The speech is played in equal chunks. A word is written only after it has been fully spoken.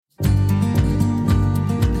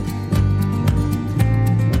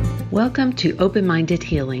Welcome to Open-Minded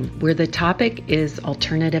Healing, where the topic is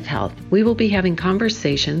alternative health. We will be having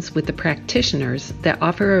conversations with the practitioners that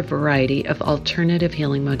offer a variety of alternative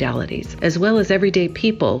healing modalities, as well as everyday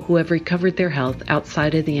people who have recovered their health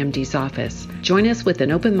outside of the MD's office. Join us with an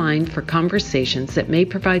open mind for conversations that may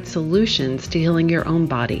provide solutions to healing your own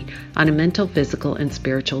body on a mental, physical, and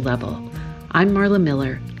spiritual level. I'm Marla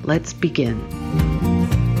Miller. Let's begin.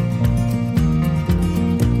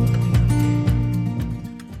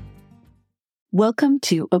 Welcome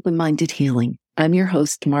to Open-Minded Healing. I'm your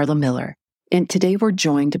host, Marla Miller, and today we're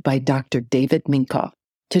joined by Dr. David Minkoff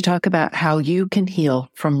to talk about how you can heal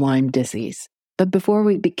from Lyme disease. But before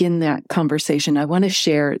we begin that conversation, I want to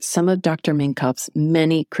share some of Dr. Minkoff's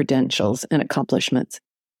many credentials and accomplishments.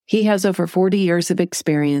 He has over 40 years of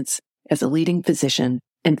experience as a leading physician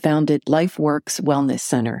and founded LifeWorks Wellness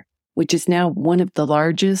Center, which is now one of the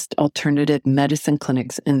largest alternative medicine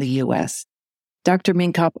clinics in the U.S. Dr.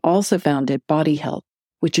 Minkoff also founded Body Health,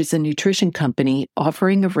 which is a nutrition company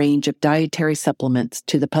offering a range of dietary supplements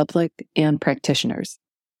to the public and practitioners.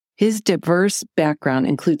 His diverse background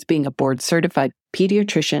includes being a board-certified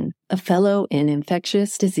pediatrician, a fellow in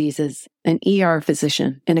infectious diseases, an ER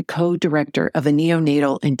physician, and a co-director of a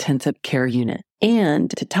neonatal intensive care unit. And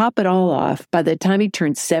to top it all off, by the time he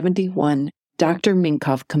turned 71, Dr.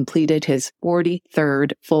 Minkoff completed his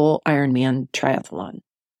 43rd full Ironman triathlon.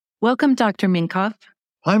 Welcome, Dr. Minkoff.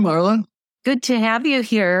 Hi, Marla. Good to have you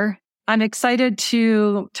here. I'm excited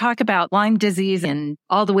to talk about Lyme disease and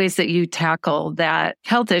all the ways that you tackle that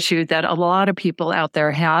health issue that a lot of people out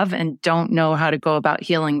there have and don't know how to go about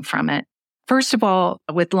healing from it. First of all,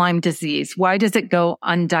 with Lyme disease, why does it go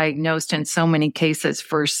undiagnosed in so many cases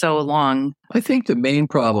for so long? I think the main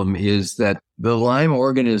problem is that the Lyme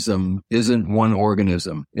organism isn't one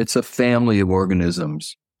organism. It's a family of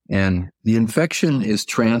organisms. And the infection is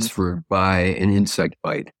transferred by an insect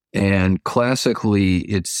bite. And classically,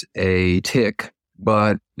 it's a tick,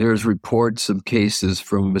 but there's reports of cases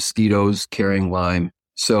from mosquitoes carrying Lyme.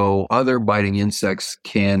 So other biting insects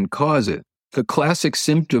can cause it. The classic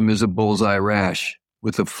symptom is a bullseye rash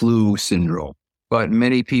with a flu syndrome. But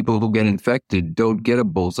many people who get infected don't get a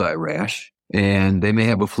bullseye rash, and they may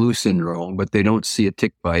have a flu syndrome, but they don't see a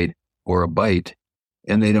tick bite or a bite,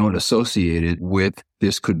 and they don't associate it with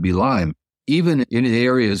this could be Lyme. Even in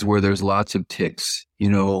areas where there's lots of ticks,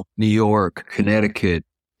 New York, Connecticut,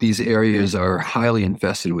 these areas are highly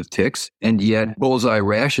infested with ticks, and yet bullseye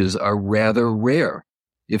rashes are rather rare.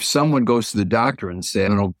 If someone goes to the doctor and says,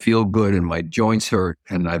 I don't feel good and my joints hurt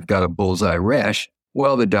and I've got a bullseye rash,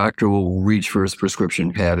 well, the doctor will reach for his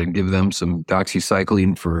prescription pad and give them some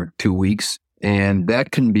doxycycline for 2 weeks. And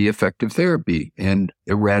that can be effective therapy and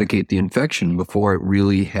eradicate the infection before it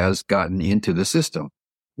really has gotten into the system.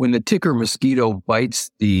 When the tick or mosquito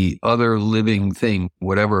bites the other living thing,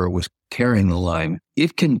 whatever was carrying the Lyme,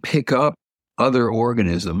 it can pick up other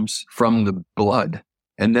organisms from the blood.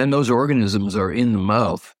 And then those organisms are in the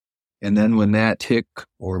mouth. And then when that tick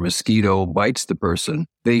or mosquito bites the person,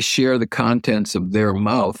 they share the contents of their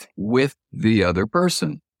mouth with the other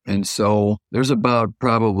person. And so there's about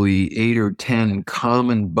probably 8 or 10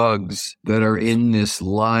 common bugs that are in this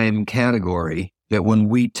Lyme category that when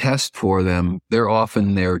we test for them, they're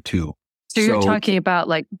often there too. So you're talking about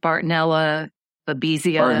like Bartonella,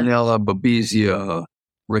 Babesia,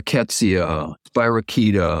 Rickettsia,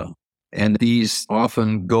 Spirocheta, and these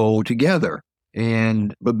often go together.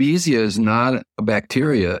 And Babesia is not a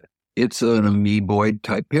bacteria. It's an amoeboid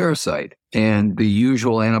type parasite. And the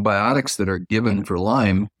usual antibiotics that are given for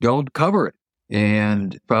Lyme don't cover it.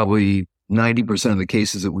 And probably 90% of the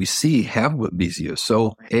cases that we see have Babesia.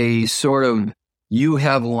 So a sort of, you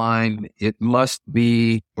have Lyme, it must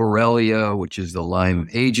be Borrelia, which is the Lyme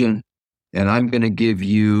agent. And I'm going to give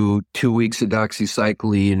you 2 weeks of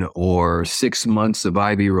doxycycline or 6 months of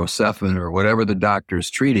ibuprofen or whatever the doctor's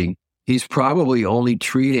treating. He's probably only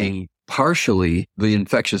treating partially the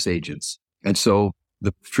infectious agents. And so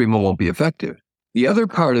the treatment won't be effective. The other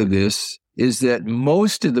part of this is that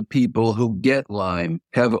most of the people who get Lyme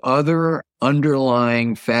have other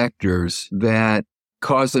underlying factors that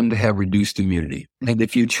cause them to have reduced immunity. And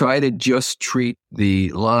if you try to just treat the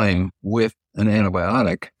Lyme with an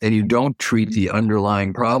antibiotic and you don't treat the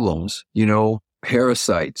underlying problems,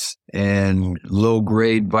 parasites and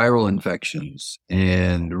low-grade viral infections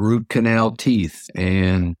and root canal teeth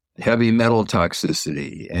and heavy metal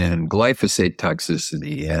toxicity and glyphosate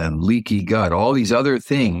toxicity and leaky gut, all these other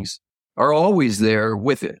things are always there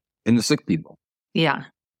with it in the sick people. Yeah.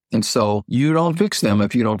 And so you don't fix them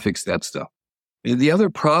if you don't fix that stuff. And the other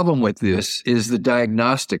problem with this is the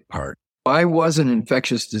diagnostic part. I was an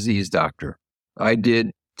infectious disease doctor. I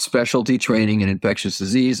did specialty training in infectious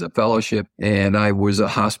disease, a fellowship, and I was a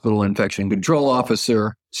hospital infection control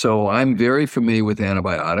officer. So I'm very familiar with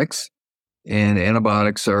antibiotics. And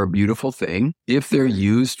antibiotics are a beautiful thing if they're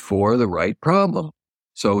used for the right problem.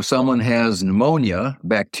 So someone has pneumonia,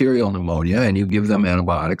 bacterial pneumonia, and you give them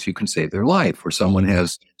antibiotics, you can save their life. Or someone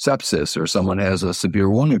has sepsis, or someone has a severe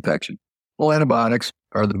wound infection. Well, antibiotics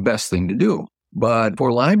are the best thing to do. But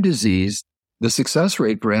for Lyme disease, the success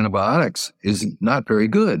rate for antibiotics is not very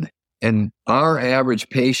good. And our average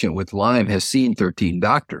patient with Lyme has seen 13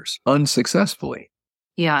 doctors unsuccessfully.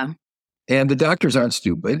 Yeah. And the doctors aren't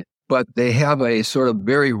stupid, but they have a sort of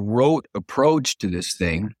very rote approach to this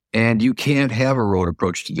thing. And you can't have a rote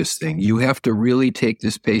approach to this thing. You have to really take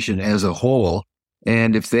this patient as a whole.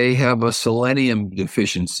 And if they have a selenium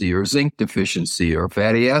deficiency or zinc deficiency or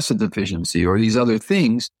fatty acid deficiency or these other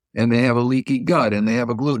things, and they have a leaky gut and they have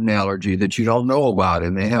a gluten allergy that you don't know about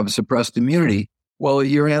and they have suppressed immunity, well,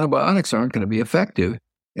 your antibiotics aren't going to be effective.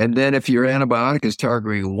 And then if your antibiotic is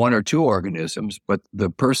targeting one or two organisms, but the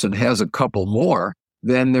person has a couple more,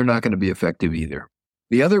 then they're not going to be effective either.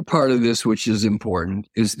 The other part of this, which is important,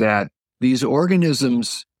 is that these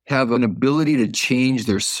organisms have an ability to change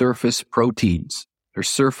their surface proteins, their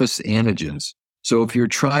surface antigens. So if you're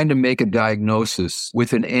trying to make a diagnosis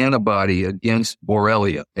with an antibody against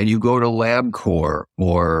Borrelia and you go to LabCorp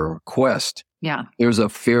or Quest, there's a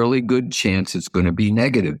fairly good chance it's going to be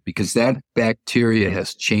negative because that bacteria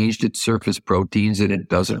has changed its surface proteins and it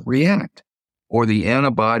doesn't react. Or the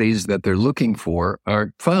antibodies that they're looking for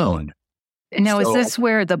aren't found. Now, is this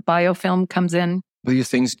where the biofilm comes in? These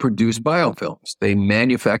things produce biofilms. They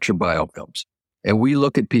manufacture biofilms. And we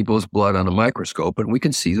look at people's blood on a microscope and we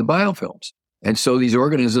can see the biofilms. And so these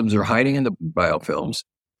organisms are hiding in the biofilms.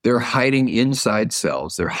 They're hiding inside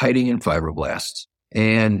cells. They're hiding in fibroblasts.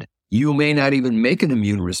 And you may not even make an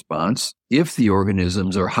immune response if the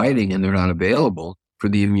organisms are hiding and they're not available for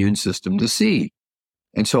the immune system to see.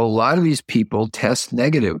 And so a lot of these people test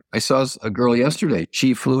negative. I saw a girl yesterday.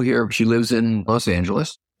 She flew here. She lives in Los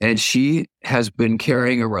Angeles, and she has been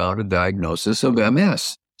carrying around a diagnosis of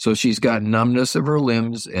MS. So she's got numbness of her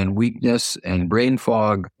limbs and weakness and brain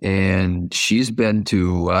fog. And she's been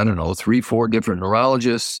to, 3-4 different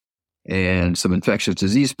neurologists and some infectious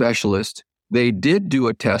disease specialists. They did do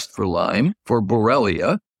a test for Lyme, for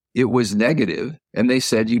Borrelia. It was negative, and they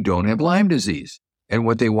said you don't have Lyme disease. And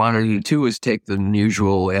what they wanted to do is take the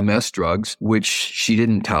usual MS drugs, which she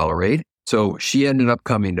didn't tolerate. So she ended up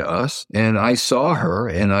coming to us, and I saw her,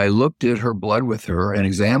 and I looked at her blood with her and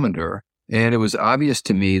examined her. And it was obvious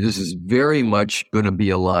to me this is very much going to be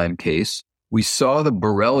a Lyme case. We saw the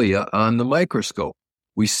Borrelia on the microscope.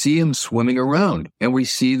 We see them swimming around, and we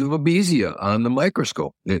see the Babesia on the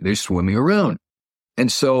microscope. They're swimming around. And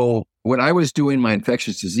so when I was doing my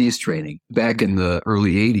infectious disease training back in the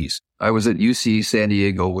early 80s, I was at UC San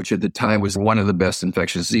Diego, which at the time was one of the best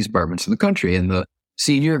infectious disease departments in the country. And the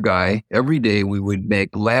senior guy, every day we would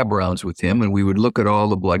make lab rounds with him, and we would look at all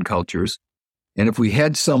the blood cultures. And if we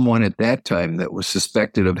had someone at that time that was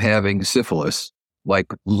suspected of having syphilis, like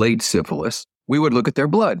late syphilis, we would look at their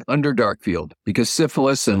blood under dark field because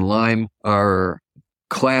syphilis and Lyme are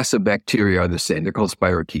class of bacteria are the same. They're called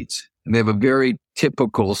spirochetes. And they have a very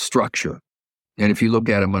typical structure. And if you look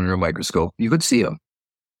at them under a microscope, you could see them.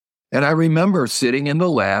 And I remember sitting in the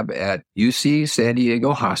lab at UC San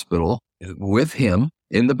Diego Hospital with him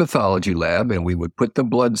in the pathology lab, and we would put the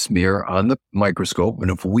blood smear on the microscope.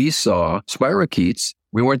 And if we saw spirochetes,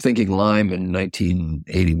 we weren't thinking Lyme in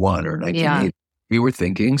 1981 or 1980. We were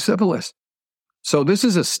thinking syphilis. So this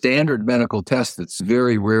is a standard medical test that's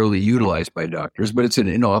very rarely utilized by doctors, but it's an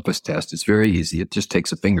in-office test. It's very easy. It just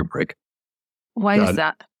takes a finger prick. Why is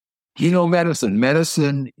that?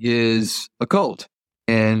 Medicine is a cult.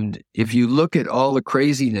 And if you look at all the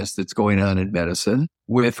craziness that's going on in medicine,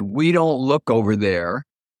 we don't look over there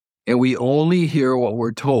and we only hear what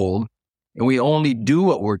we're told and we only do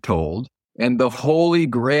what we're told. And the holy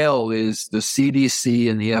grail is the CDC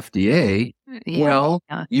and the FDA.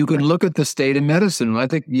 You can look at the state of medicine. I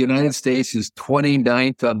think the United States is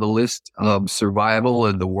 29th on the list of survival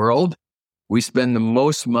in the world. We spend the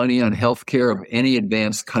most money on healthcare of any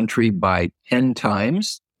advanced country by 10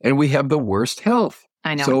 times, and we have the worst health.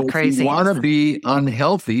 I know. So crazy. If you want to be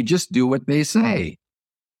unhealthy, just do what they say.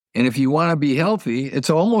 And if you want to be healthy, it's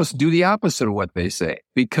almost do the opposite of what they say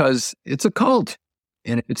because it's a cult.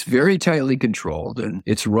 And it's very tightly controlled, and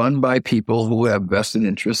it's run by people who have vested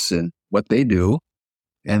interests in what they do,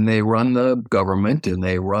 and they run the government and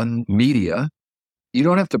they run media. You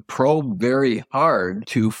don't have to probe very hard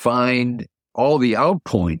to find all the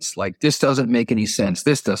outpoints, like this doesn't make any sense,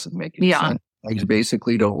 this doesn't make any sense. I just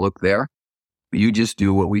basically don't look there. You just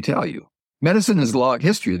do what we tell you. Medicine has a long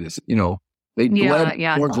history of this. They bled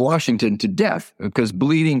George Washington to death because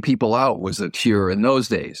bleeding people out was a cure in those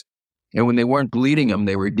days. And when they weren't bleeding them,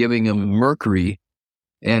 they were giving them mercury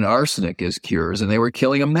and arsenic as cures, and they were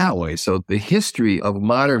killing them that way. So the history of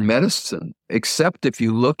modern medicine, except if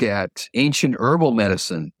you look at ancient herbal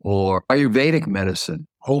medicine or Ayurvedic medicine,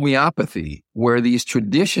 homeopathy, where these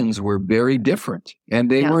traditions were very different,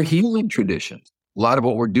 and they were healing traditions. A lot of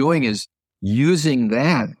what we're doing is using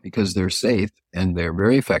that because they're safe and they're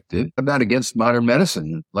very effective. I'm not against modern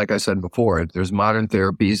medicine. Like I said before, there's modern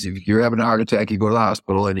therapies. If you're having a heart attack, you go to the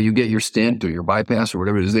hospital and you get your stent or your bypass or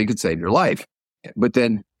whatever it is, they could save your life. But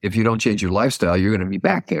then if you don't change your lifestyle, you're going to be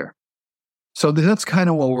back there. So that's kind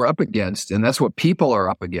of what we're up against. And that's what people are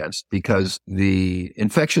up against, because the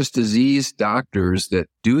infectious disease doctors that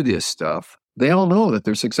do this stuff, they all know that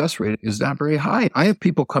their success rate is not very high. I have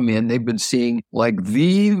people come in, they've been seeing like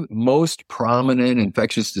the most prominent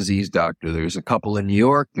infectious disease doctor. There's a couple in New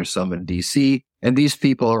York, there's some in DC, and these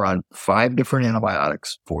people are on 5 different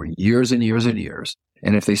antibiotics for years and years and years.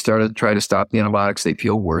 And if they start to try to stop the antibiotics, they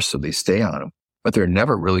feel worse, so they stay on them. But they're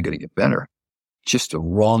never really going to get better. It's just a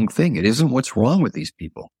wrong thing. It isn't what's wrong with these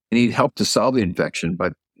people. They need help to solve the infection,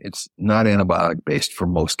 but it's not antibiotic-based for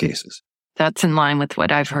most cases. That's in line with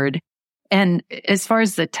what I've heard. And as far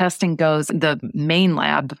as the testing goes, the main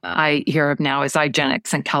lab I hear of now is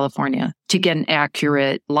IGeneX in California to get an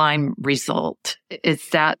accurate Lyme result. Is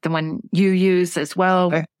that the one you use as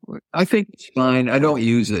well? I think it's fine. I don't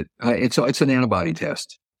use it. It's an antibody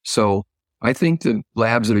test. So I think the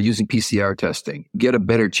labs that are using PCR testing get a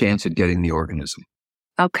better chance at getting the organism.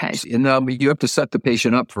 Okay. And you have to set the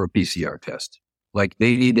patient up for a PCR test. Like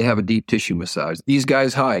they need to have a deep tissue massage. These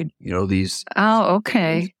guys hide, these. Oh,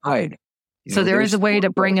 okay. These hide. So there is a way to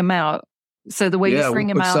bring them out. So the way you bring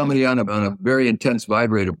them out. Put somebody on a very intense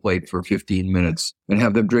vibrator plate for 15 minutes and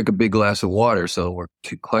have them drink a big glass of water. So we're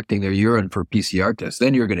collecting their urine for PCR tests.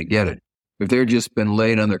 Then you're going to get it. If they've just been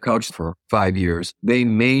laying on their couch for 5 years, they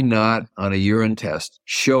may not, on a urine test,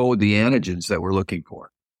 show the antigens that we're looking for.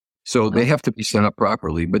 So they have to be set up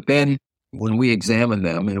properly. But then when we examine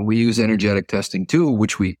them, and we use energetic testing too,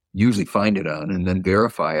 which we usually find it on, and then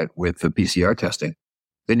verify it with the PCR testing,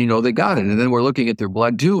 then they got it. And then we're looking at their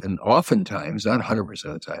blood too. And oftentimes, not 100%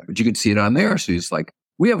 of the time, but you can see it on there. So it's like,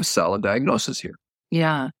 we have a solid diagnosis here.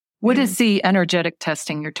 Yeah. What is the energetic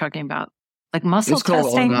testing you're talking about? Like muscle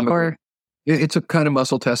testing or? It's a kind of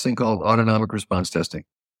muscle testing called autonomic response testing.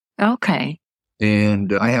 Okay.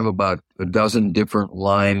 And I have about a dozen different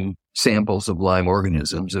Lyme samples of Lyme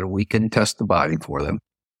organisms that we can test the body for them.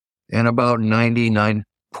 And about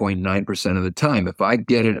 99.9% of the time, if I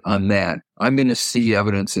get it on that, I'm going to see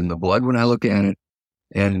evidence in the blood when I look at it.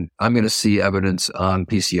 And I'm going to see evidence on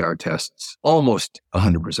PCR tests almost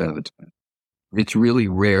 100% of the time. It's really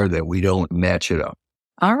rare that we don't match it up.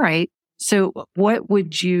 All right. So what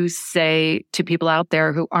would you say to people out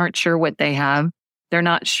there who aren't sure what they have? They're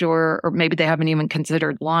not sure, or maybe they haven't even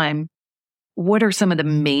considered Lyme. What are some of the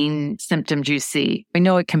main symptoms you see? I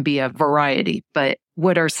know it can be a variety, but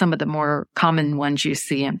what are some of the more common ones you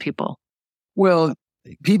see in people? Well,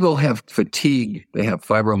 people have fatigue. They have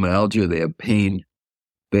fibromyalgia. They have pain.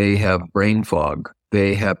 They have brain fog.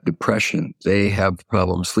 They have depression. They have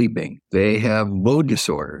problems sleeping. They have mood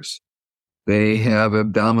disorders. They have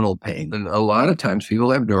abdominal pain. And a lot of times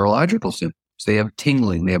people have neurological symptoms. They have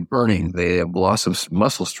tingling, they have burning, they have loss of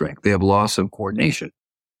muscle strength, they have loss of coordination.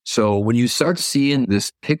 So when you start seeing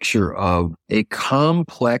this picture of a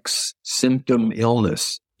complex symptom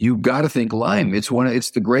illness, you've got to think Lyme. It's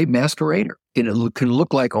the great masquerader. And it can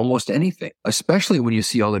look like almost anything, especially when you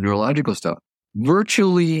see all the neurological stuff.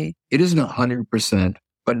 Virtually, it isn't 100%,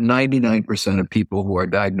 but 99% of people who are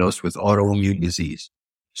diagnosed with autoimmune disease.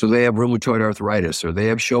 So they have rheumatoid arthritis, or they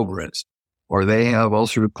have Sjogren's, or they have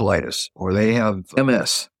ulcerative colitis, or they have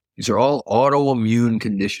MS. These are all autoimmune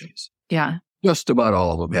conditions. Yeah. Just about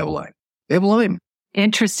all of them have Lyme. They have Lyme.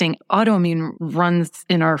 Interesting. Autoimmune runs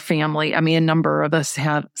in our family. I mean, a number of us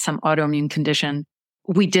have some autoimmune condition.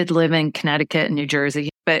 We did live in Connecticut and New Jersey,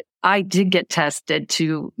 but I did get tested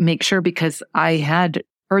to make sure because I had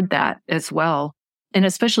heard that as well. And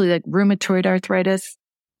especially like rheumatoid arthritis.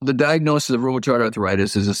 The diagnosis of rheumatoid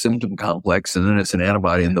arthritis is a symptom complex, and then it's an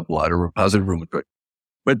antibody in the blood or a positive rheumatoid.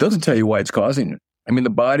 But it doesn't tell you why it's causing it. I mean, the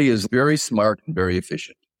body is very smart and very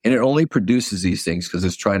efficient, and it only produces these things because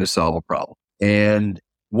it's trying to solve a problem. And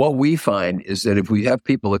what we find is that if we have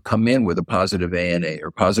people that come in with a positive ANA or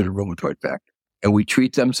positive rheumatoid factor, and we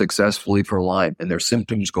treat them successfully for Lyme, and their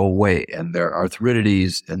symptoms go away, and their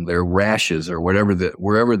arthritides and their rashes or wherever the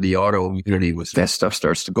autoimmunity was, that stuff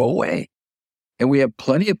starts to go away. And we have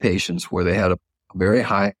plenty of patients where they had a very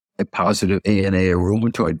high positive ANA or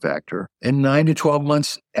rheumatoid factor. And 9 to 12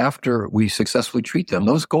 months after we successfully treat them,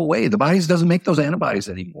 those go away. The body doesn't make those antibodies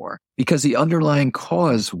anymore because the underlying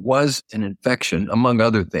cause was an infection, among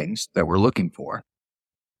other things that we're looking for.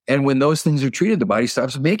 And when those things are treated, the body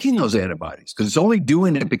stops making those antibodies because it's only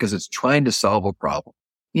doing it because it's trying to solve a problem.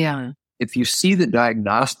 Yeah. If you see the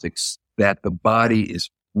diagnostics that the body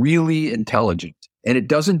is really intelligent and it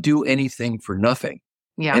doesn't do anything for nothing.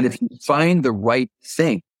 Yeah. And if you find the right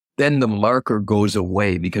thing, then the marker goes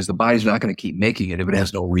away because the body's not going to keep making it if it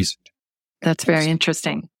has no reason to. That's very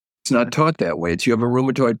interesting. It's not taught that way. It's you have a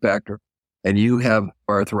rheumatoid factor and you have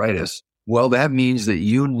arthritis. Well, that means that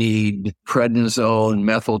you need prednisone,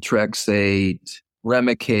 methotrexate,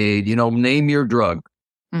 Remicade, name your drug.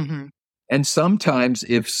 Mm-hmm. And sometimes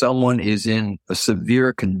if someone is in a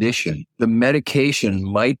severe condition, the medication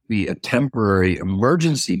might be a temporary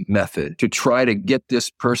emergency method to try to get this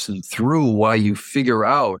person through while you figure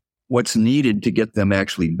out what's needed to get them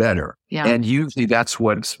actually better. Yeah. And usually that's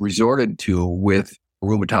what's resorted to with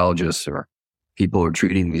rheumatologists or people who are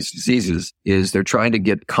treating these diseases is they're trying to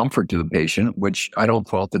get comfort to the patient, which I don't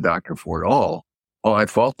fault the doctor for at all. I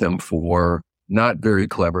fault them for not very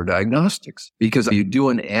clever diagnostics because you do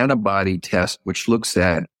an antibody test, which looks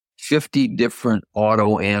at 50 different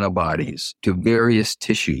autoantibodies to various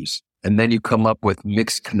tissues. And then you come up with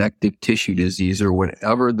mixed connective tissue disease or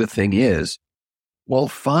whatever the thing is. Well,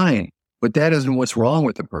 fine. But that isn't what's wrong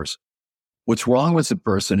with the person. What's wrong with the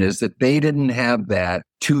person is that they didn't have that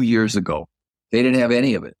 2 years ago. They didn't have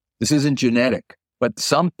any of it. This isn't genetic, but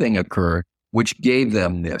something occurred which gave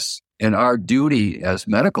them this. And our duty as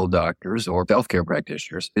medical doctors or healthcare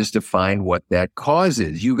practitioners is to find what that cause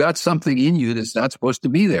is. You got something in you that's not supposed to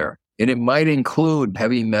be there. And it might include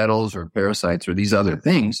heavy metals or parasites or these other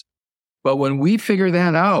things. But when we figure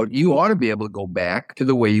that out, you ought to be able to go back to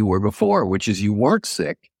the way you were before, which is you weren't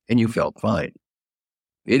sick and you felt fine.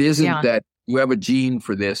 It isn't that you have a gene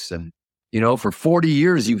for this and, for 40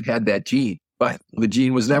 years you've had that gene, but the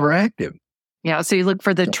gene was never active. Yeah. So you look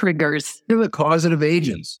for the triggers. They're the causative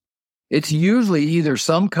agents. It's usually either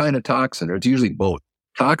some kind of toxin or it's usually both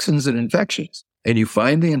toxins and infections. And you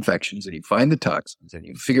find the infections and you find the toxins and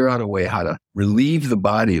you figure out a way how to relieve the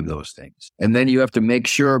body of those things. And then you have to make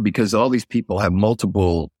sure because all these people have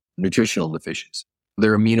multiple nutritional deficiencies.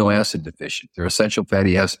 They're amino acid deficient. They're essential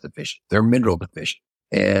fatty acid deficient. They're mineral deficient.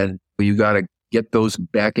 And you got to get those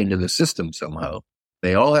back into the system somehow.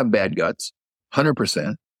 They all have bad guts,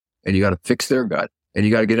 100%. And you got to fix their gut and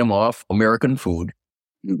you got to get them off American food.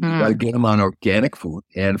 You got to get them on organic food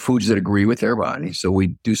and foods that agree with their body. So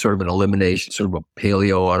we do sort of an elimination, sort of a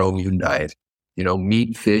paleo autoimmune diet.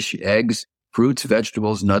 Meat, fish, eggs, fruits,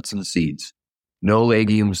 vegetables, nuts, and seeds. No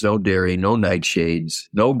legumes, no dairy, no nightshades,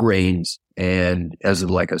 no grains. And as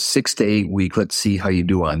of like a 6 to 8 week, let's see how you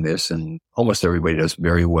do on this. And almost everybody does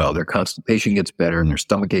very well. Their constipation gets better and their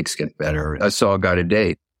stomach aches get better. I saw a guy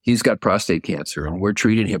today. He's got prostate cancer and we're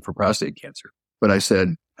treating him for prostate cancer. But I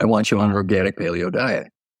said, I want you on an organic paleo diet.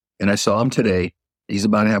 And I saw him today. He's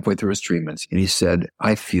about halfway through his treatments. And he said,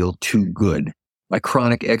 I feel too good. My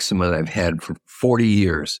chronic eczema that I've had for 40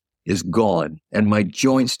 years is gone and my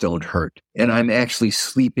joints don't hurt. And I'm actually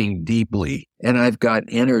sleeping deeply and I've got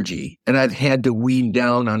energy. And I've had to wean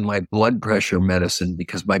down on my blood pressure medicine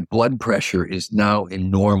because my blood pressure is now in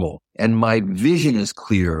normal. And my vision is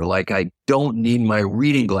clear. Like I don't need my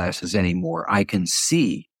reading glasses anymore. I can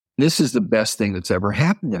see. This is the best thing that's ever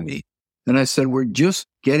happened to me. And I said, we're just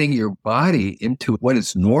getting your body into what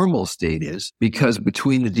its normal state is because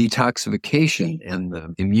between the detoxification and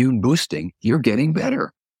the immune boosting, you're getting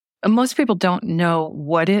better. Most people don't know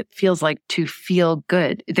what it feels like to feel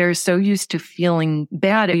good. They're so used to feeling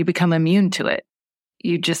bad, you become immune to it.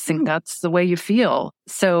 You just think that's the way you feel.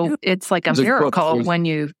 So it's like a miracle when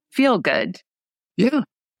you feel good. Yeah.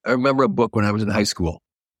 I remember a book when I was in high school.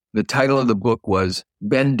 The title of the book was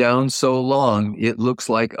Been Down So Long, It Looks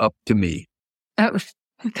Like Up to Me. Oh,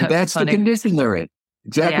 that's the condition they're in.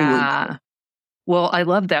 Exactly. Yeah. Well, I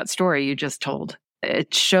love that story you just told.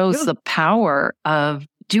 It shows the power of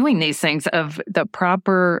doing these things, of the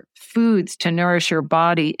proper foods to nourish your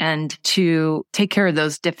body and to take care of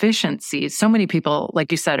those deficiencies. So many people,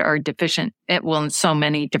 like you said, are deficient in so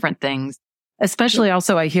many different things. Especially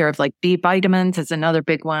also I hear of like B vitamins is another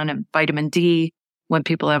big one, and vitamin D when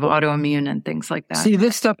people have autoimmune and things like that. See,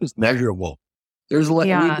 this stuff is measurable. We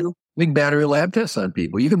do big battery lab tests on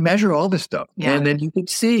people. You can measure all this stuff. Yeah. And then you can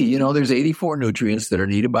see, there's 84 nutrients that are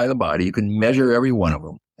needed by the body. You can measure every one of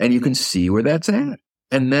them and you can see where that's at.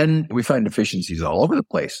 And then we find deficiencies all over the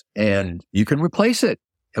place and you can replace it.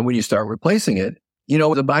 And when you start replacing it,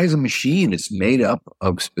 The body is a machine. It's made up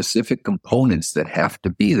of specific components that have to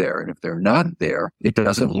be there. And if they're not there, it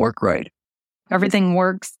doesn't work right. Everything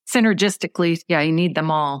works synergistically. Yeah, you need them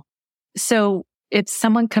all. So if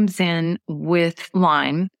someone comes in with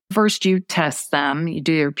Lyme, first you test them, you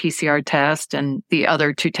do your PCR test and the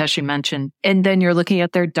other 2 tests you mentioned, and then you're looking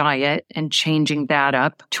at their diet and changing that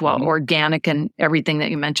up to organic and everything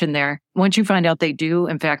that you mentioned there. Once you find out they do,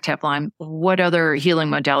 in fact, have Lyme, what other healing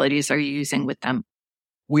modalities are you using with them?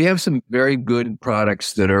 We have some very good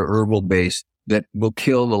products that are herbal based that will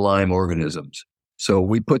kill the Lyme organisms. So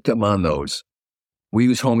we put them on those. We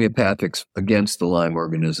use homeopathics against the Lyme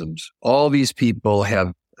organisms. All these people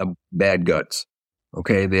have bad guts.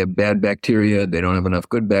 Okay. They have bad bacteria. They don't have enough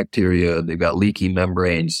good bacteria. They've got leaky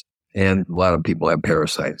membranes, and a lot of people have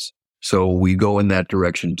parasites. So we go in that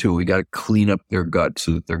direction too. We got to clean up their gut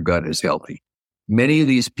so that their gut is healthy. Many of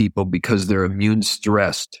these people, because they're immune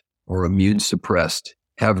stressed or immune suppressed,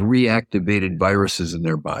 have reactivated viruses in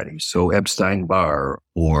their body. So Epstein-Barr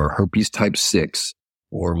or herpes type 6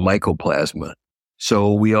 or mycoplasma.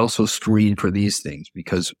 So we also screen for these things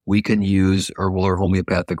because we can use herbal or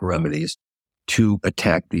homeopathic remedies to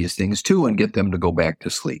attack these things too and get them to go back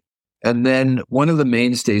to sleep. And then one of the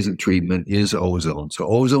mainstays of treatment is ozone. So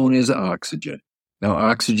ozone is oxygen. Now,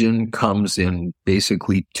 oxygen comes in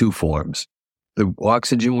basically 2 forms. The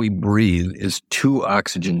oxygen we breathe is 2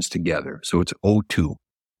 oxygens together. So it's O2.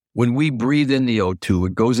 When we breathe in the O2,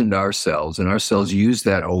 it goes into our cells, and our cells use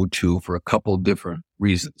that O2 for a couple different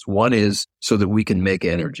reasons. One is so that we can make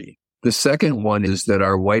energy. The second one is that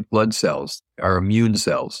our white blood cells, our immune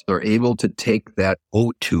cells, are able to take that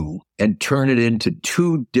O2 and turn it into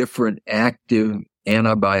 2 different active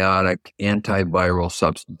antibiotic antiviral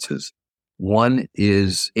substances. One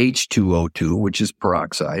is H2O2, which is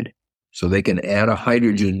peroxide. So they can add a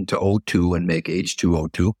hydrogen to O2 and make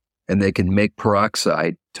H2O2. And they can make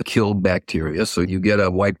peroxide to kill bacteria. So you get a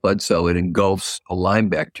white blood cell that engulfs a Lyme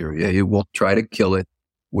bacteria. It will try to kill it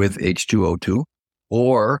with H2O2,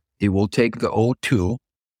 or it will take the O2,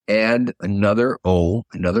 add another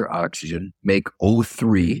oxygen, make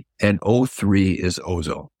O3, and O3 is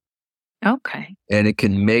ozone. Okay. And it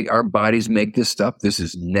can make, our bodies make this stuff. This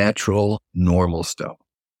is natural, normal stuff.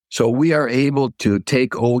 So we are able to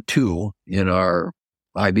take O2 in our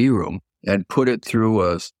IV room and put it through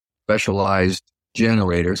a specialized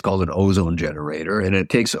generator. It's called an ozone generator, and it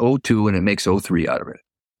takes O2 and it makes O3 out of it.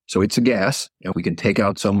 So it's a gas, and we can take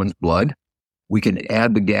out someone's blood. We can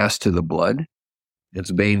add the gas to the blood. It's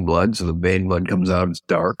vein blood, so the vein blood comes out, it's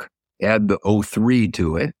dark. Add the O3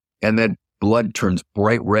 to it, and that blood turns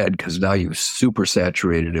bright red because now you've super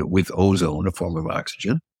saturated it with ozone, a form of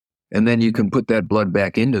oxygen. And then you can put that blood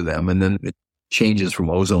back into them, and then it changes from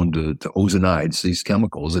ozone to ozonides, these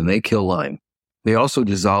chemicals, and they kill Lyme. They also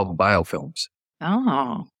dissolve biofilms.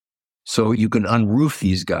 Oh. So you can unroof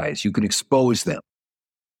these guys. You can expose them.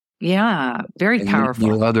 Yeah, very powerful.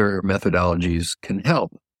 Your other methodologies can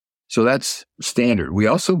help. So that's standard. We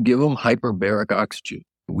also give them hyperbaric oxygen.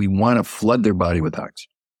 We want to flood their body with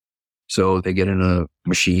oxygen. So they get in a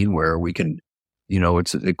machine where we can,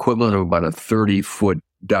 it's the equivalent of about a 30-foot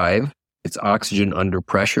dive. It's oxygen under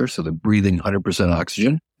pressure. So they're breathing 100%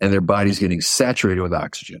 oxygen, and their body's getting saturated with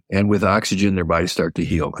oxygen. And with oxygen, their bodies start to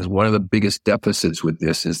heal. Because one of the biggest deficits with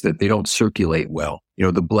this is that they don't circulate well.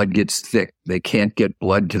 The blood gets thick. They can't get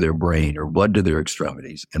blood to their brain or blood to their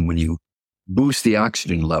extremities. And when you boost the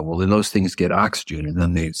oxygen level, then those things get oxygen, and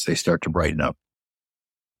then they start to brighten up.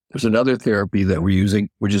 There's another therapy that we're using,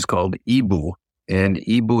 which is called EBOO. And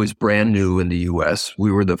EBOO is brand new in the U.S.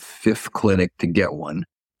 We were the 5th clinic to get one.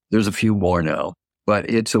 There's a few more now. But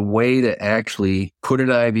it's a way to actually put an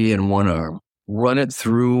IV in one arm, run it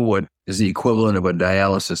through what is the equivalent of a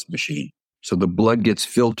dialysis machine. So the blood gets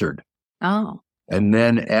filtered. Oh. And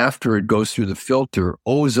then after it goes through the filter,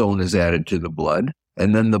 ozone is added to the blood.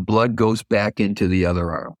 And then the blood goes back into the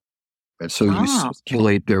other arm. And so you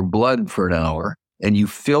circulate their blood for an hour, and you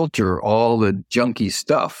filter all the junky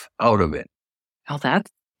stuff out of it. Oh,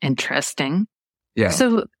 that's interesting. Yeah.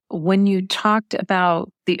 So when you talked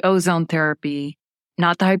about the ozone therapy,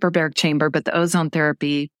 not the hyperbaric chamber, but the ozone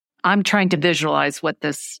therapy, I'm trying to visualize what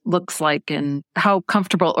this looks like and how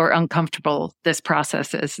comfortable or uncomfortable this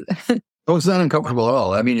process is. Oh, it's not uncomfortable at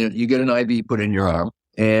all. I mean, you get an IV put in your arm,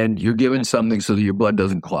 and you're given something so that your blood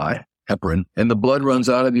doesn't clot, heparin, and the blood runs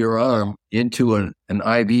out of your arm into an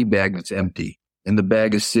IV bag that's empty. And the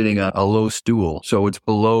bag is sitting on a low stool, so it's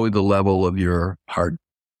below the level of your heart.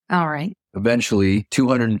 All right. Eventually,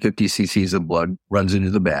 250 cc's of blood runs into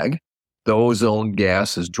the bag. The ozone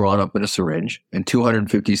gas is drawn up in a syringe, and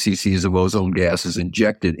 250 cc's of ozone gas is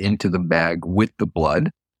injected into the bag with the blood.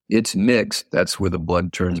 It's mixed. That's where the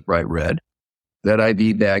blood turns bright red. That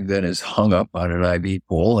IV bag then is hung up on an IV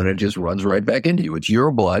pole and it just runs right back into you. It's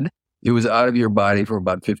your blood. It was out of your body for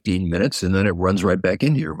about 15 minutes and then it runs right back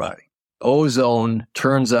into your body. Ozone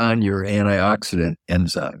turns on your antioxidant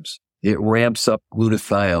enzymes. It ramps up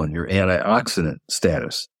glutathione, your antioxidant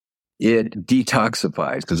status. It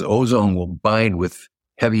detoxifies because ozone will bind with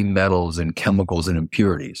heavy metals and chemicals and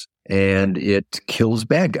impurities, and it kills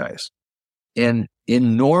bad guys. And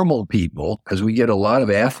in normal people, because we get a lot of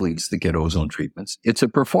athletes that get ozone treatments, it's a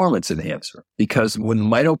performance enhancer because when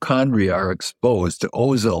mitochondria are exposed to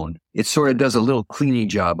ozone, it sort of does a little cleaning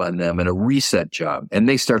job on them and a reset job, and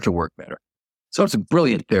they start to work better. So it's a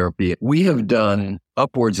brilliant therapy. We have done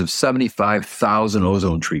upwards of 75,000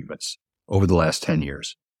 ozone treatments over the last 10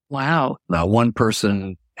 years. Wow. Now, one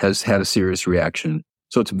person has had a serious reaction.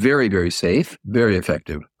 So it's very, very safe, very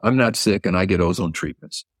effective. I'm not sick and I get ozone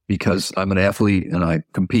treatments because I'm an athlete and I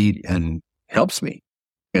compete and it helps me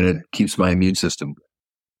and it keeps my immune system good.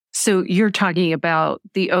 So you're talking about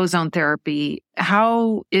the ozone therapy.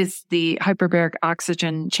 How is the hyperbaric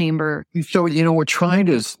oxygen chamber? So, we're trying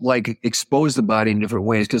to expose the body in different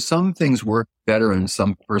ways because some things work better in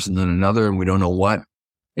some person than another and we don't know what.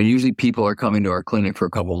 And usually people are coming to our clinic for a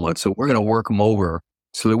couple of months. So we're going to work them over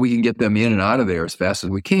so that we can get them in and out of there as fast as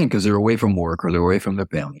we can because they're away from work or they're away from their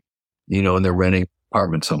family, and they're renting an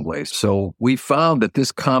apartment someplace. So we found that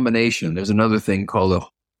this combination, there's another thing called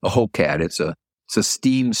a HOCAT. It's a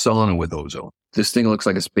steam sauna with ozone. This thing looks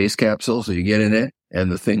like a space capsule. So you get in it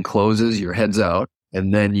and the thing closes, your head's out,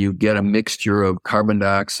 and then you get a mixture of carbon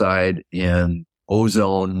dioxide and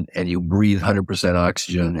ozone and you breathe 100%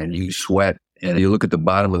 oxygen and you sweat. And you look at the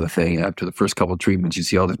bottom of the thing after the first couple of treatments, you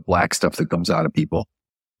see all this black stuff that comes out of people.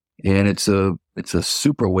 And it's a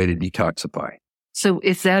super way to detoxify. So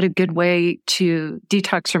is that a good way to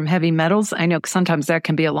detox from heavy metals? I know sometimes that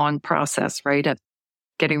can be a long process, right? Of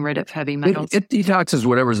getting rid of heavy metals. It detoxes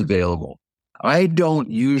whatever's available. I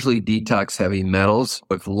don't usually detox heavy metals.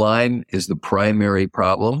 If Lyme is the primary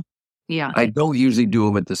problem, I don't usually do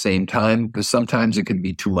them at the same time because sometimes it can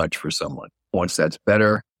be too much for someone. Once that's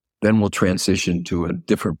better, then we'll transition to a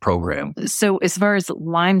different program. So as far as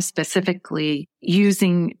Lyme specifically,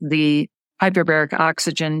 using the hyperbaric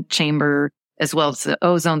oxygen chamber as well as the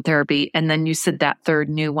ozone therapy, and then you said that third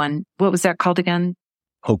new one, what was that called again?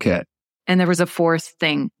 HOCAT. And there was a fourth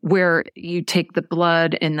thing where you take the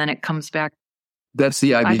blood and then it comes back. That's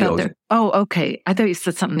the IV dose. Oh, okay. I thought you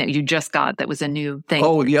said something that you just got that was a new thing.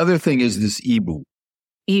 Oh, the other thing is this EBOO.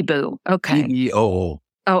 EBOO. Okay. EBOO.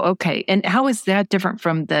 Oh, okay. And how is that different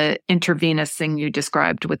from the intravenous thing you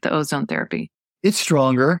described with the ozone therapy? It's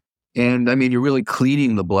stronger. And you're really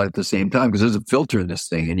cleaning the blood at the same time because there's a filter in this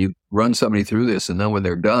thing and you run somebody through this. And then when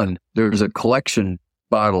they're done, there's a collection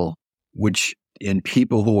bottle, which in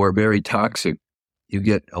people who are very toxic, you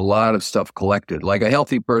get a lot of stuff collected. Like a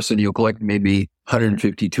healthy person, you'll collect maybe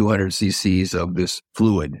 150, 200 cc's of this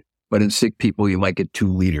fluid. But in sick people, you might get 2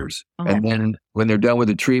 liters. Okay. And then when they're done with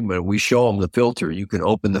the treatment, we show them the filter. You can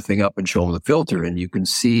open the thing up and show them the filter and you can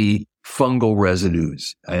see fungal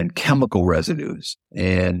residues and chemical residues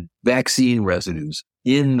and vaccine residues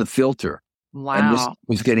in the filter. Wow. And this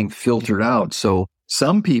was getting filtered out. So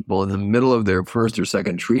some people in the middle of their first or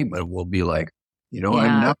second treatment will be like, I'm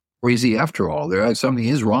not crazy after all. Something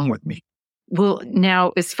is wrong with me. Well,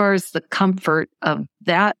 now, as far as the comfort of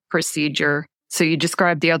that procedure, so you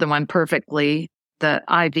described the other one perfectly, the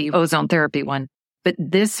IV ozone therapy one. But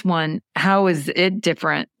this one, how is it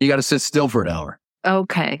different? You got to sit still for an hour.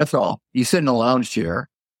 Okay. That's all. You sit in a lounge chair.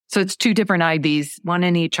 So it's 2 different IVs, one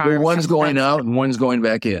in each arm. One's going out and one's going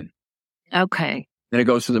back in. Okay. And it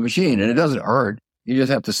goes to the machine and it doesn't hurt. You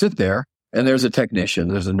just have to sit there and there's a technician,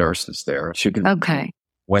 there's a nurse that's there. She can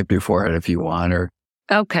wipe your forehead if you want or.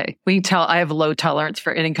 Okay. We can tell I have a low tolerance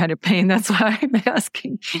for any kind of pain. That's why I'm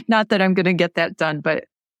asking. Not that I'm going to get that done, but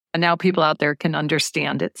now people out there can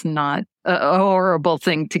understand it's not a horrible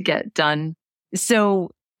thing to get done.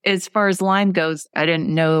 So as far as Lyme goes, I didn't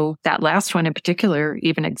know that last one in particular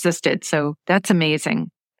even existed. So that's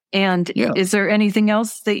amazing. And is there anything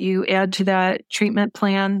else that you add to that treatment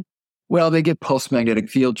plan? Well, they get pulse magnetic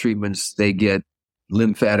field treatments. They get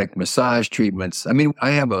lymphatic massage treatments. I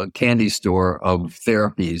have a candy store of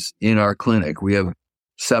therapies in our clinic. We have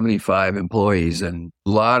 75 employees and a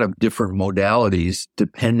lot of different modalities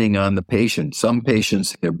depending on the patient. Some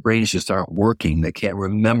patients, their brains just aren't working. They can't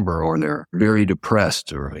remember, or they're very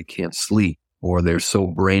depressed, or they can't sleep, or they're so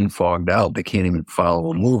brain fogged out they can't even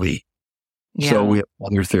follow a movie. Yeah. So we have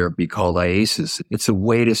other therapy called IASIS. It's a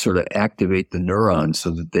way to sort of activate the neurons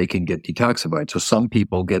so that they can get detoxified. So some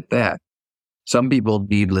people get that. Some people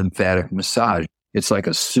need lymphatic massage. It's like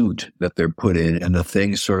a suit that they're put in, and the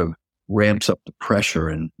thing sort of ramps up the pressure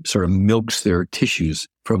and sort of milks their tissues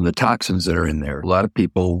from the toxins that are in there. A lot of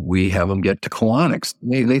people, we have them get to colonics.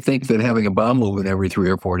 They think that having a bowel movement every 3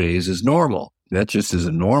 or 4 days is normal. That just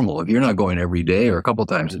isn't normal. If you're not going every day or a couple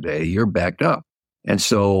times a day, you're backed up. And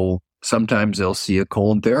so sometimes they'll see a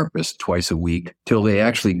colon therapist twice a week till they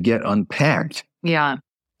actually get unpacked. Yeah.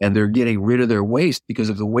 And they're getting rid of their waste, because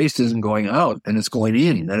if the waste isn't going out and it's going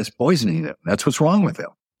in, then it's poisoning them. That's what's wrong with them.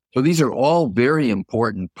 So these are all very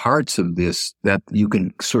important parts of this that you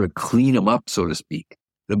can sort of clean them up, so to speak.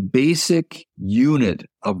 The basic unit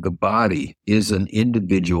of the body is an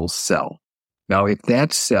individual cell. Now, if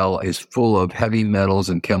that cell is full of heavy metals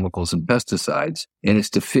and chemicals and pesticides, and it's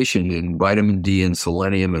deficient in vitamin D and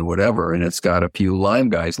selenium and whatever, and it's got a few Lyme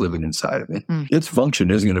guys living inside of it, its function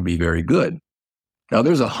isn't going to be very good. Now,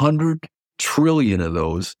 there's 100 trillion of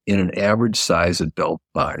those in an average size adult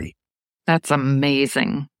body. That's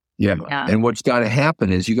amazing. Yeah. And what's got to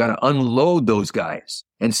happen is you got to unload those guys.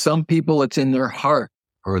 And some people, it's in their heart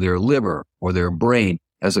or their liver or their brain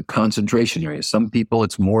as a concentration area. Some people,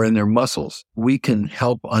 it's more in their muscles. We can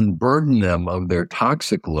help unburden them of their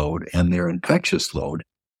toxic load and their infectious load.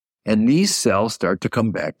 And these cells start to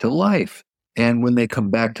come back to life. And when they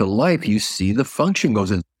come back to life, you see the function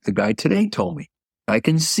goes in. The guy today told me, I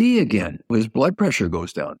can see again. His blood pressure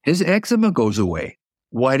goes down. His eczema goes away.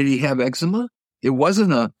 Why did he have eczema? It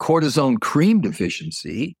wasn't a cortisone cream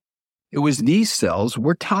deficiency. It was these cells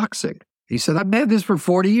were toxic. He said, I've had this for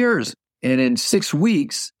 40 years. And in 6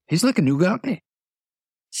 weeks, he's like a new guy.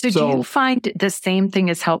 So do you find the same thing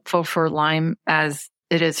is helpful for Lyme as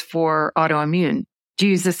it is for autoimmune? Do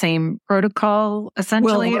you use the same protocol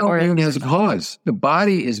essentially? Well, autoimmune has a cause. The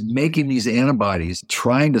body is making these antibodies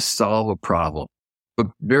trying to solve a problem. A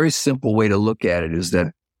very simple way to look at it is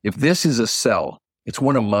that if this is a cell, it's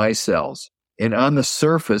one of my cells. And on the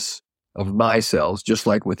surface of my cells, just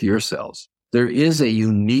like with your cells, there is a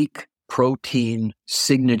unique protein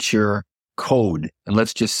signature code. And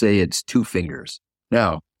let's just say it's 2 fingers.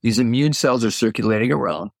 Now, these immune cells are circulating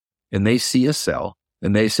around and they see a cell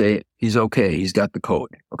and they say, he's okay. He's got the code.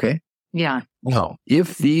 Okay. Yeah. Now,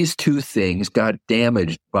 if these 2 things got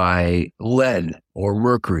damaged by lead or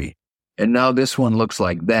mercury, and now this one looks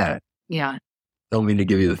like that. Yeah. Don't mean to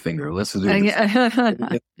give you the finger. Let's do this.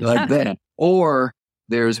 Like that. Or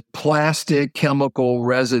there's plastic chemical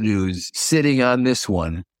residues sitting on this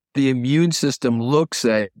one. The immune system looks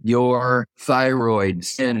at your thyroid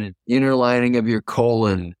and inner lining of your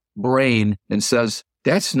colon, brain, and says,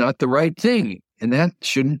 that's not the right thing. And that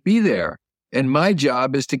shouldn't be there. And my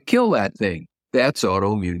job is to kill that thing. That's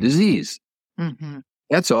autoimmune disease. Mm-hmm.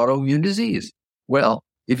 That's autoimmune disease. Well,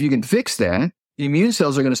 if you can fix that, the immune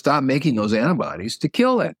cells are going to stop making those antibodies to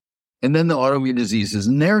kill it. And then the autoimmune disease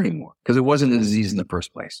isn't there anymore because it wasn't a disease in the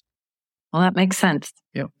first place. Well, that makes sense.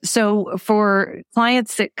 Yeah. So for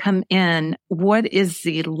clients that come in, what is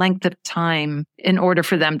the length of time in order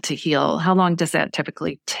for them to heal? How long does that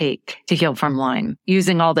typically take to heal from Lyme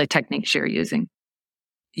using all the techniques you're using?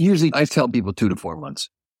 Usually I tell people 2 to 4 months.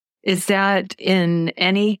 Is that in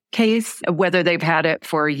any case, whether they've had it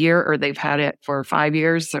for a year or they've had it for 5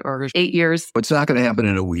 years or 8 years? It's not going to happen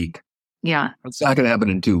in a week. Yeah. It's not going to happen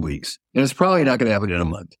in 2 weeks. And it's probably not going to happen in a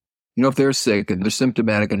month. You know, if they're sick and they're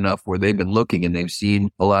symptomatic enough where they've been looking and they've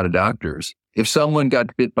seen a lot of doctors, if someone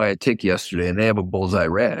got bit by a tick yesterday and they have a bullseye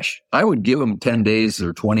rash, I would give them 10 days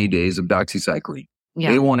or 20 days of doxycycline.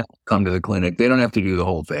 Yeah. They won't have to come to the clinic. They don't have to do the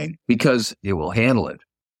whole thing because it will handle it.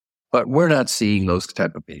 But we're not seeing those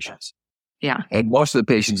type of patients. Yeah. And most of the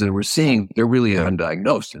patients that we're seeing, they're really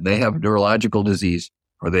undiagnosed. And they have neurological disease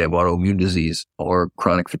or they have autoimmune disease or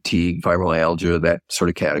chronic fatigue, fibromyalgia, that sort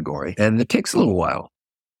of category. And it takes a little while.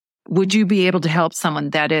 Would you be able to help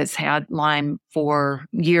someone that has had Lyme for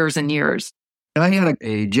years and years? I had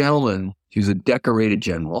a gentleman, he was a decorated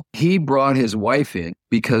general. He brought his wife in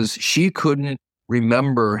because she couldn't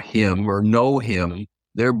remember him or know him.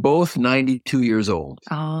 They're both 92 years old.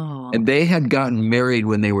 Oh. And they had gotten married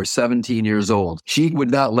when they were 17 years old. She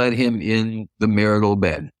would not let him in the marital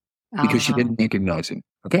bed because she didn't recognize him.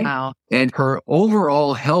 Okay. Wow. And her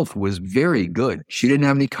overall health was very good. She didn't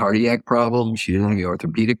have any cardiac problems. She didn't have any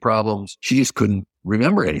orthopedic problems. She just couldn't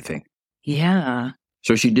remember anything. Yeah.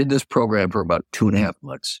 So she did this program for about 2.5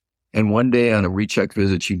 months. And one day on a recheck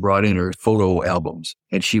visit, she brought in her photo albums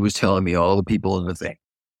and she was telling me all the people in the thing.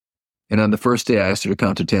 And on the first day, I asked her to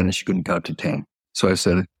count to 10 and she couldn't count to 10. So I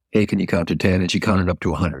said, hey, can you count to 10? And she counted up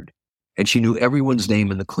to 100. And she knew everyone's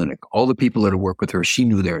name in the clinic. All the people that had worked with her, she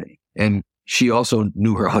knew their name. And she also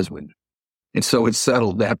knew her husband. And so it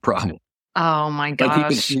settled that problem. Oh, my gosh. Like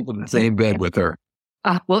he could sleep in the same bed with her.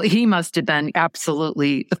 Well, he must have been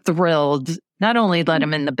absolutely thrilled. Not only let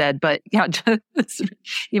him in the bed, but yeah,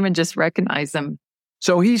 even just recognize him.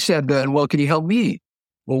 So he said then, well, can you help me?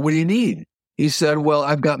 Well, what do you need? He said, well,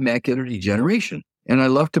 I've got macular degeneration and I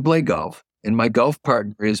love to play golf. And my golf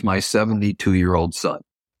partner is my 72-year-old son.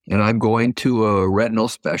 And I'm going to a retinal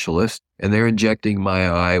specialist and they're injecting my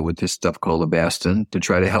eye with this stuff called Avastin to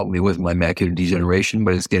try to help me with my macular degeneration,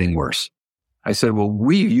 but it's getting worse. I said, well,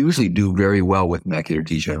 we usually do very well with macular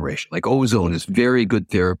degeneration. Like ozone is very good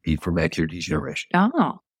therapy for macular degeneration.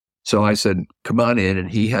 Oh. So I said, come on in.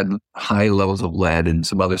 And he had high levels of lead and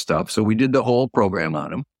some other stuff. So we did the whole program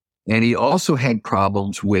on him. And he also had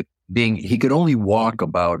problems with he could only walk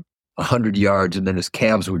about 100 yards and then his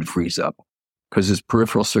calves would freeze up because his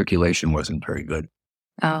peripheral circulation wasn't very good.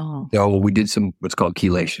 Oh. So we did some what's called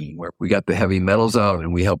chelation, where we got the heavy metals out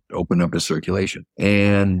and we helped open up his circulation.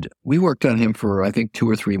 And we worked on him for, I think, 2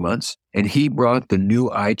 or 3 months. And he brought the new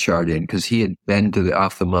eye chart in because he had been to the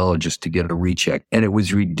ophthalmologist to get a recheck. And it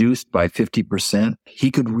was reduced by 50%.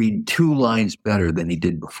 He could read 2 lines better than he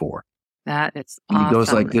did before. That is and awesome. He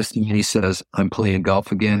goes like this to me and he says, I'm playing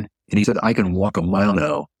golf again. And he said, I can walk a mile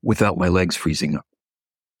now without my legs freezing up.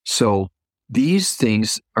 So these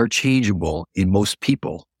things are changeable in most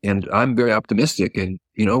people. And I'm very optimistic. And,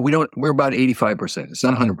 we're about 85%. It's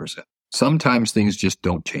not 100%. Sometimes things just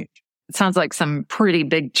don't change. It sounds like some pretty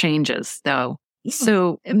big changes, though.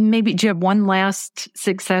 So maybe do you have one last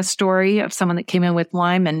success story of someone that came in with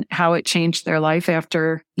Lyme and how it changed their life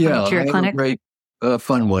after coming to your clinic? Yeah, a great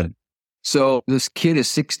fun one. So this kid is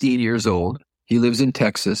 16 years old. He lives in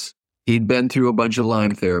Texas. He'd been through a bunch of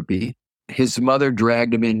Lyme therapy. His mother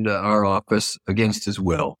dragged him into our office against his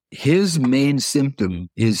will. His main symptom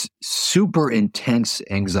is super intense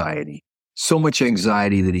anxiety. So much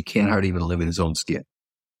anxiety that he can't hardly even live in his own skin.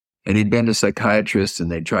 And he'd been to psychiatrists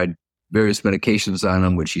and they tried various medications on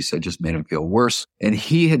him, which he said just made him feel worse. And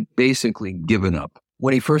he had basically given up.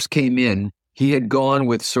 When he first came in, he had gone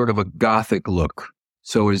with sort of a gothic look.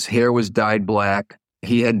 So his hair was dyed black.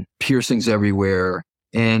 He had piercings everywhere.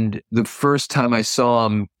 And the first time I saw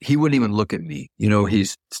him, he wouldn't even look at me.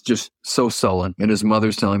 He's just so sullen. And his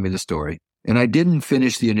mother's telling me the story. And I didn't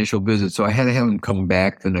finish the initial visit, so I had to have him come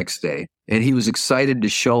back the next day. And he was excited to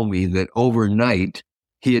show me that overnight,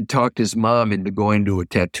 he had talked his mom into going to a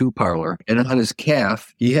tattoo parlor. And on his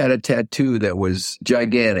calf, he had a tattoo that was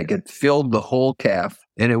gigantic. It filled the whole calf.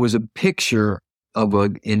 And it was a picture of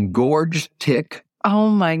an engorged tick. Oh,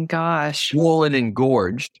 my gosh. Swollen and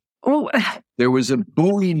gorged. Oh. There was a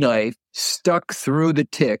Bowie knife stuck through the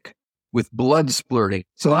tick with blood splurting.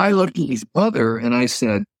 So I looked at his mother and I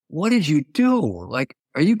said, what did you do? Like,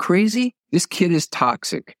 are you crazy? This kid is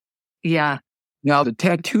toxic. Yeah. Now, the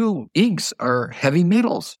tattoo inks are heavy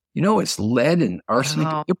metals. It's lead and arsenic.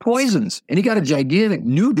 Oh. They're poisons. And he got a gigantic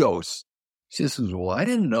new dose. She says, well, I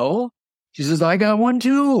didn't know. She says, I got one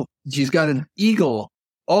too. She's got an eagle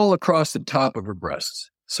all across the top of her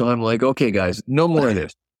breasts. So I'm like, okay, guys, no more of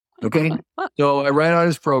this. Okay. So I write out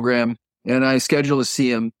his program and I schedule to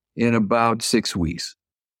see him in about 6 weeks.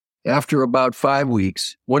 After about 5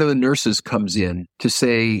 weeks, one of the nurses comes in to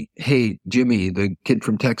say, hey, Jimmy, the kid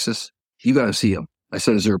from Texas, you got to see him. I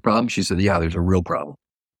said, is there a problem? She said, yeah, there's a real problem.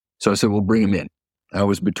 So I said, well, bring him in. I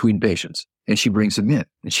was between patients and she brings him in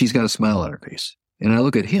and she's got a smile on her face. And I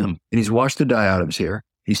look at him and he's washed the dye out of his hair.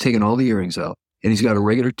 He's taken all the earrings out and he's got a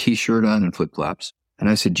regular t-shirt on and flip-flops. And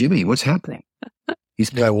I said, Jimmy, what's happening? He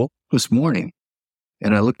said, I woke up this morning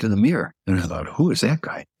and I looked in the mirror and I thought, who is that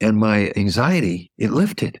guy? And my anxiety, it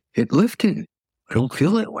lifted. I don't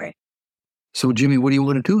feel that way. So Jimmy, what do you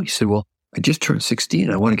want to do? He said, well, I just turned 16.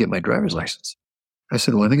 I want to get my driver's license. I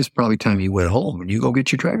said, well, I think it's probably time you went home and you go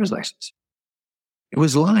get your driver's license. It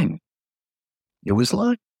was Lyme.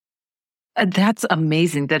 That's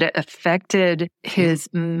amazing that it affected his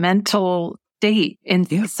mental state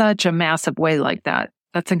in such a massive way like that.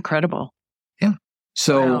 That's incredible. Yeah.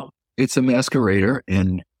 So It's a masquerader.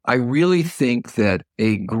 And I really think that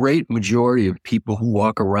a great majority of people who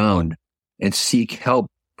walk around and seek help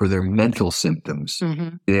for their mental symptoms,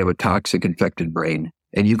 they have a toxic, infected brain.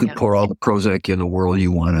 And you can pour all the Prozac in the world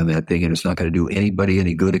you want on that thing, and it's not going to do anybody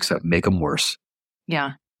any good except make them worse.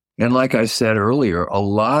 Yeah. And like I said earlier, a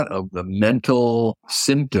lot of the mental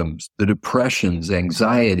symptoms, the depressions,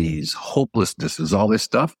 anxieties, hopelessnesses, all this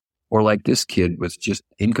stuff, or like this kid with just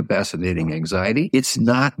incapacitating anxiety, it's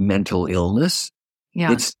not mental illness.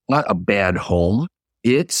 Yeah. It's not a bad home.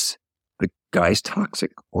 It's the guy's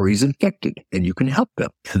toxic or he's infected and you can help them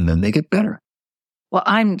and then they get better. Well,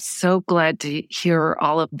 I'm so glad to hear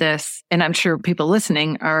all of this. And I'm sure people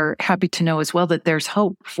listening are happy to know as well that there's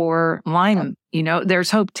hope for Lyme. There's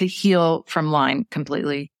hope to heal from Lyme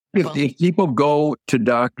completely. If people go to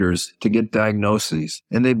doctors to get diagnoses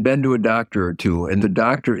and they've been to a doctor or two and the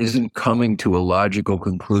doctor isn't coming to a logical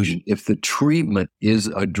conclusion, if the treatment is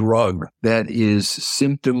a drug that is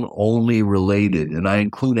symptom only related, and I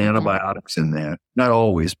include antibiotics in that, not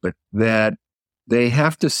always, but that they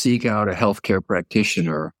have to seek out a healthcare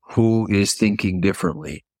practitioner who is thinking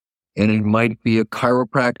differently. And it might be a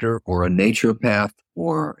chiropractor or a naturopath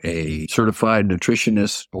or a certified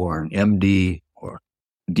nutritionist or an MD or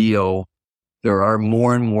DO. There are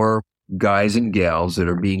more and more guys and gals that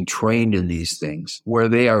are being trained in these things where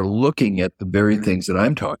they are looking at the very things that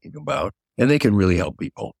I'm talking about, and they can really help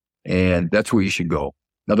people. And that's where you should go.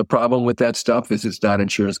 Now, the problem with that stuff is it's not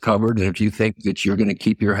insurance covered. And if you think that you're going to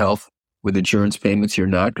keep your health with insurance payments, you're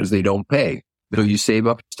not, because they don't pay. So you save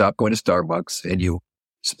up, stop going to Starbucks, and you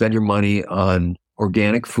spend your money on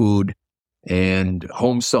organic food and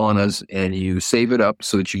home saunas, and you save it up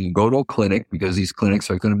so that you can go to a clinic, because these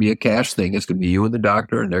clinics are going to be a cash thing. It's going to be you and the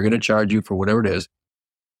doctor, and they're going to charge you for whatever it is.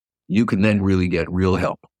 You can then really get real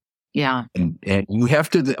help. Yeah. And you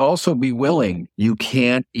have to also be willing. You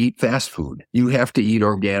can't eat fast food. You have to eat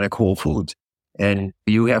organic whole foods. And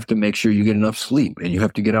you have to make sure you get enough sleep, and you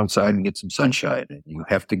have to get outside and get some sunshine, and you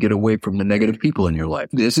have to get away from the negative people in your life.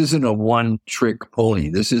 This isn't a one-trick pony.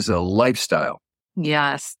 This is a lifestyle.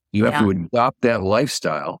 Yes. You have to adopt that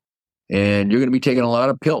lifestyle, and you're going to be taking a lot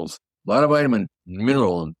of pills, a lot of vitamin,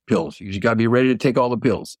 mineral and pills. You got to be ready to take all the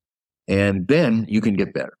pills, and then you can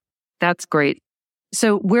get better. That's great.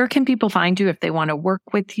 So where can people find you if they want to work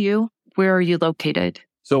with you? Where are you located?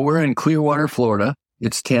 So we're in Clearwater, Florida.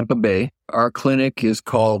 It's Tampa Bay. Our clinic is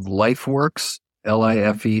called LifeWorks,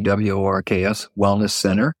 LIFEWORKS Wellness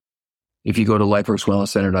Center. If you go to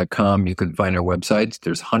lifeworkswellnesscenter.com, you can find our websites.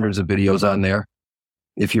 There's hundreds of videos on there.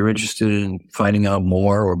 If you're interested in finding out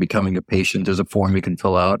more or becoming a patient, there's a form you can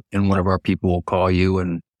fill out, and one of our people will call you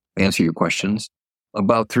and answer your questions.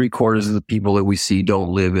 About 3/4 of the people that we see don't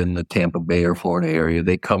live in the Tampa Bay or Florida area.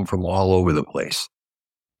 They come from all over the place.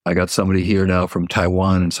 I got somebody here now from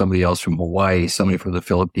Taiwan, and somebody else from Hawaii, somebody from the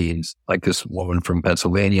Philippines, like this woman from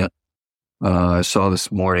Pennsylvania. I saw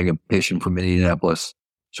this morning a patient from Indianapolis.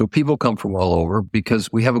 So people come from all over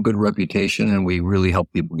because we have a good reputation and we really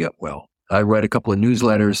help people get well. I write a couple of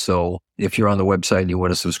newsletters, so if you're on the website and you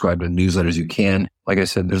want to subscribe to newsletters, you can. Like I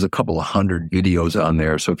said, there's a couple of 100 videos on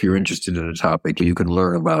there. So if you're interested in a topic, you can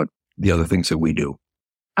learn about the other things that we do.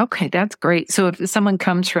 Okay, that's great. So if someone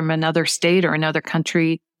comes from another state or another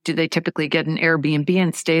country, do they typically get an Airbnb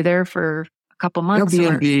and stay there for a couple months?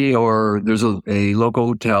 Airbnb, or there's a local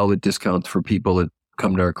hotel that discounts for people that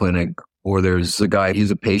come to our clinic. Or there's a guy, he's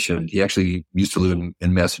a patient. He actually used to live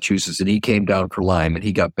in Massachusetts, and he came down for Lyme and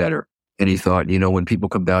he got better. And he thought, when people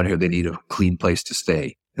come down here, they need a clean place to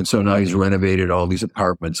stay. And so now he's renovated all these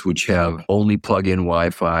apartments, which have only plug-in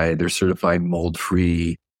Wi-Fi. They're certified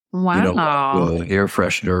mold-free. Wow. Air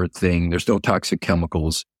freshener thing. There's no toxic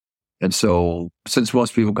chemicals. And so since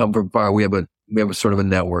most people come from far, we have a sort of a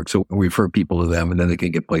network. So we refer people to them, and then they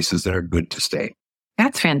can get places that are good to stay.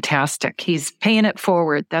 That's fantastic. He's paying it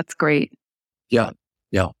forward. That's great. Yeah.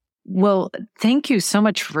 Well, thank you so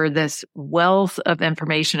much for this wealth of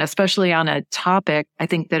information, especially on a topic I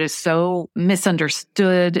think that is so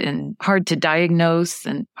misunderstood and hard to diagnose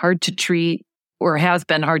and hard to treat, or has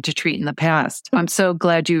been hard to treat in the past. I'm so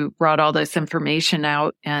glad you brought all this information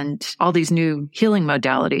out and all these new healing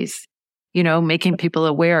modalities, making people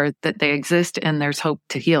aware that they exist and there's hope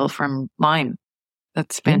to heal from Lyme.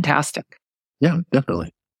 That's fantastic. Yeah,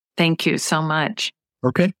 definitely. Thank you so much.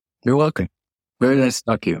 Okay. You're welcome. Very nice to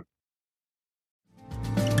talk to you.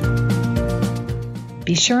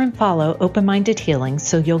 Be sure and follow Open-Minded Healing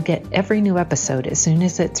so you'll get every new episode as soon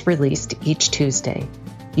as it's released each Tuesday.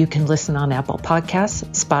 You can listen on Apple Podcasts,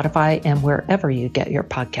 Spotify, and wherever you get your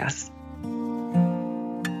podcasts.